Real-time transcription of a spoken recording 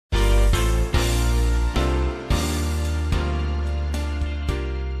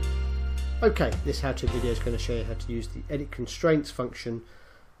Okay, this how-to video is going to show you how to use the edit constraints function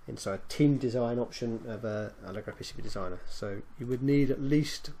inside team design option of Allegro PCB Designer. So you would need at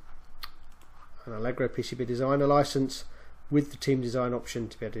least an Allegro PCB Designer license with the team design option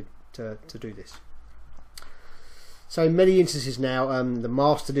to be able to do this. So in many instances now, the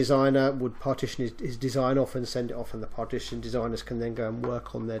master designer would partition his design off and send it off, and the partition designers can then go and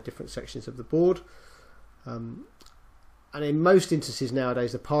work on their different sections of the board. And in most instances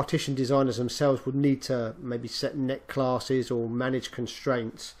nowadays, the partition designers themselves would need to maybe set net classes or manage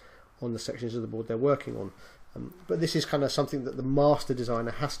constraints on the sections of the board they're working on. But this is kind of something that the master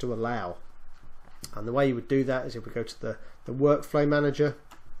designer has to allow. And the way you would do that is if we go to the workflow manager.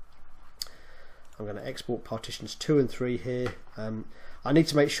 I'm going to export partitions 2 and 3 here. I need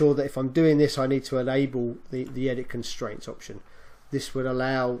to make sure that if I'm doing this, I need to enable the edit constraints option. This would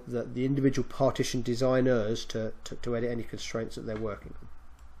allow the individual partition designers to edit any constraints that they're working on.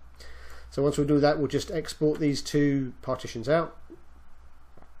 So once we do that, we'll just export these 2 partitions out.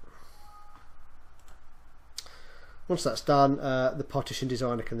 Once that's done, the partition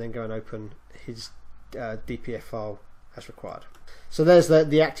designer can then go and open his DPF file as required. So there's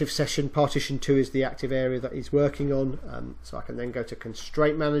the active session. Partition 2 is the active area that he's working on. So I can then go to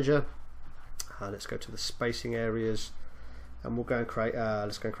Constraint Manager. Let's go to the spacing areas, and we'll go and create.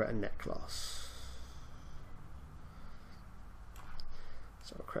 Let's go and create a net class.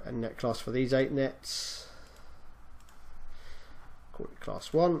 So I'll create a net class for these 8 nets. Call it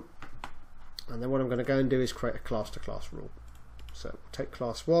class 1, and then what I'm going to go and do is create a class-to-class rule. So we'll take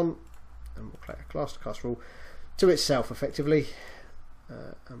class 1, and we'll create a class-to-class rule to itself effectively,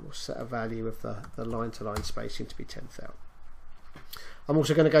 and we'll set a value of the line-to-line spacing to be 10th out. I'm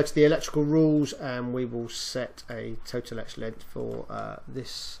also going to go to the electrical rules, and we will set a total X length for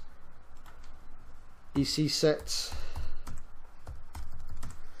this EC set,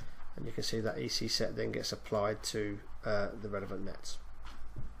 and you can see that EC set then gets applied to the relevant nets.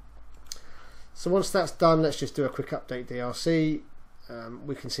 So once that's done, let's just do a quick update DRC.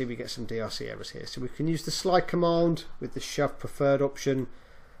 We can see we get some DRC errors here, so we can use the slide command with the shove preferred option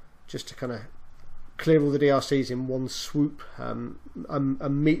just to kind of clear all the DRCs in one swoop and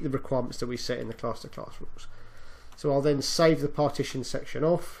meet the requirements that we set in the class-to-class rules. So I'll then save the partition section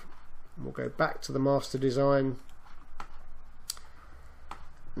off, and we'll go back to the master design.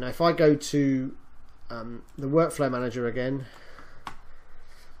 Now if I go to the workflow manager again,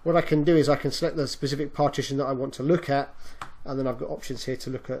 what I can do is I can select the specific partition that I want to look at, and then I've got options here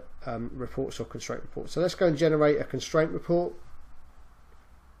to look at reports or constraint reports. So let's go and generate a constraint report.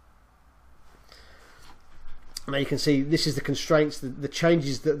 Now you can see this is the constraints, the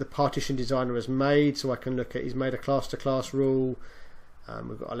changes that the partition designer has made. So I can look at, he's made a class-to-class rule,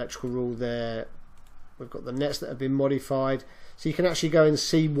 we've got electrical rule there, we've got the nets that have been modified. So you can actually go and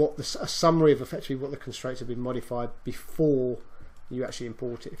see what a summary of effectively what the constraints have been modified before you actually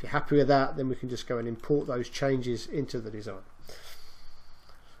import it. If you're happy with that, then we can just go and import those changes into the design.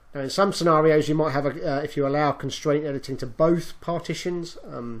 Now in some scenarios you might have, if you allow constraint editing to both partitions,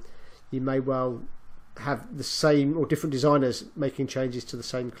 you may well have the same or different designers making changes to the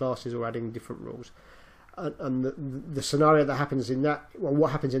same classes or adding different rules. And the scenario that happens in that, well,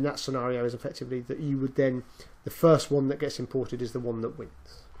 what happens in that scenario is effectively that you would then, the first one that gets imported is the one that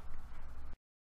wins.